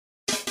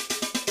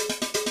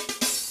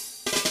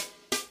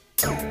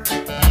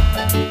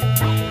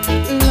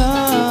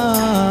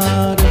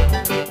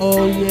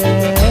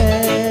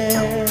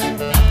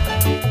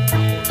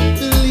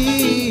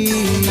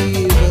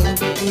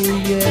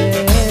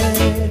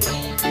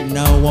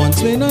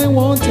once when I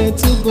wanted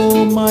to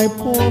go, my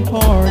poor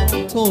heart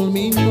told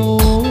me no.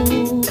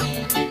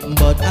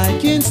 But I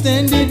can't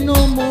stand it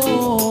no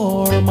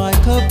more, my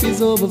cup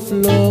is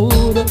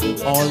overflowed.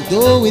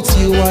 Although it's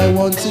you I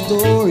want to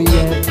adore,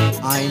 yet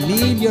I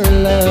need your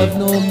love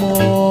no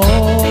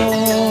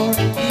more.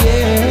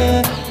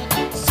 Yeah,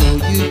 so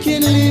you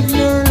can live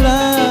your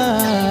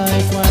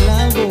life while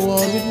I'll go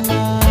on with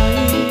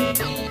mine.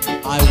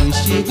 I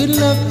wish you good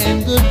luck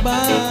and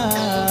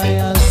goodbye,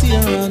 I'll see you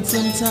around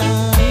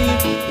sometime.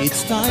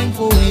 It's time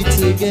for me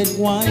to get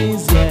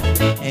wise, yeah,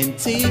 and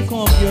take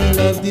off your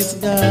love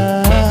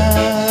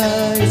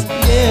disguise.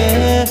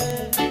 Yeah,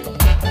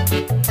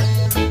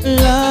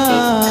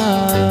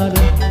 Lord,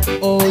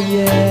 oh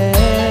yeah,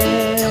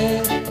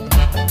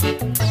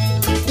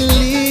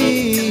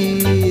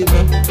 leave,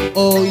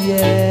 oh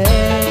yeah,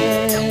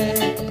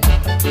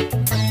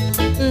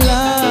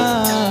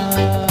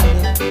 Lord,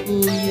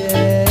 oh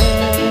yeah,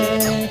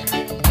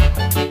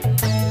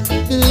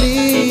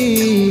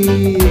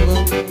 leave,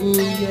 oh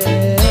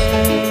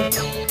yeah.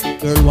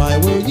 Girl, why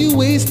were you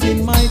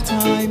wasting my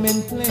time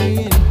and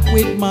playing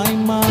with my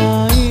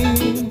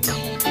mind?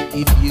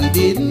 If you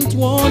didn't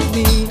want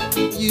me,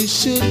 you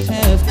should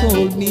have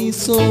told me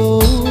so.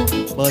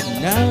 But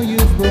now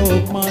you've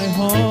broke my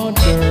heart,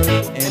 girl,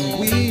 and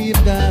we've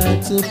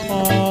got to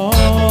part.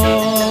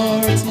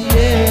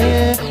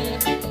 Yeah,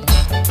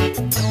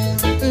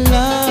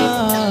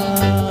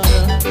 Lord,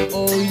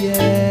 oh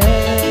yeah,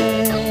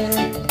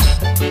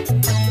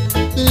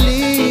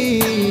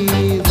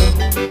 leave,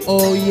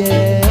 oh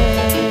yeah,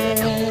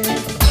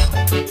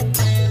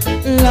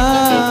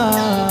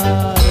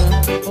 Lord,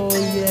 oh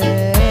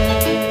yeah,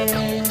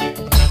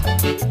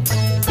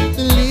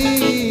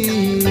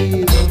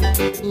 leave,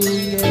 oh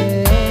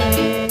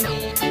yeah.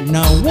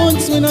 Now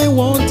once when I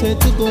wanted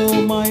to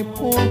go, my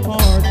poor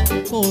heart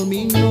told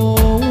me no.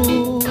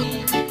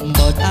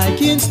 But I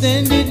can't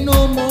stand it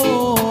no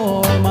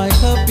more, my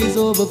cup is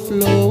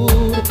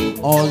overflowed.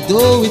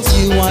 Although it's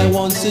you I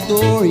want to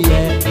adore,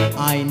 yeah,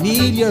 I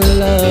need your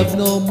love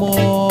no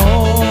more.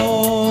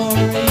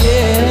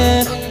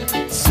 Yeah,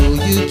 so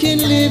you can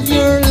live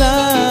your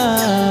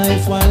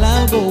life while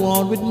I'll go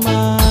on with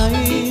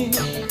mine.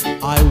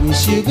 I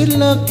wish you good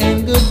luck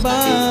and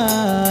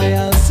goodbye,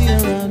 I'll see you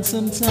around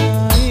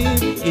sometime.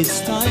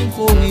 It's time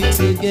for me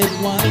to get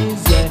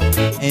wise, yeah,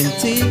 and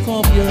take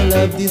off your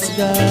love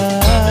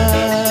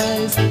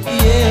disguise.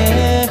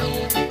 Yeah,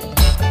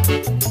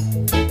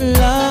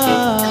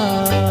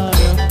 Lord,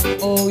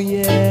 oh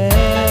yeah,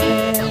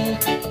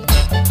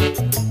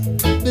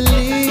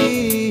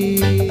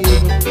 believe,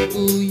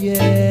 oh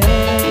yeah,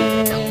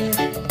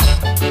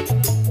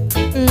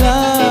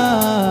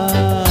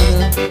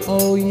 Lord,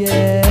 oh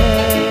yeah,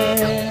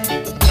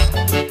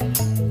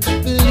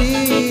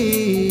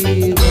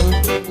 believe,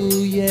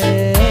 oh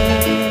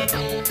yeah.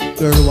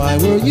 Girl, why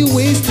were you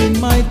wasting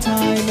my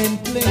time and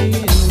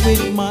playing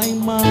with my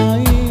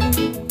mind?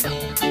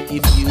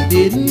 If you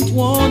didn't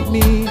want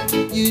me,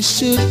 you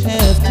should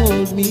have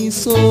told me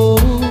so.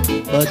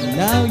 But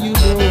now you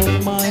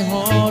broke my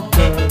heart,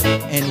 girl,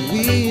 and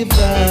we've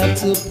got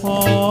to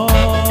part.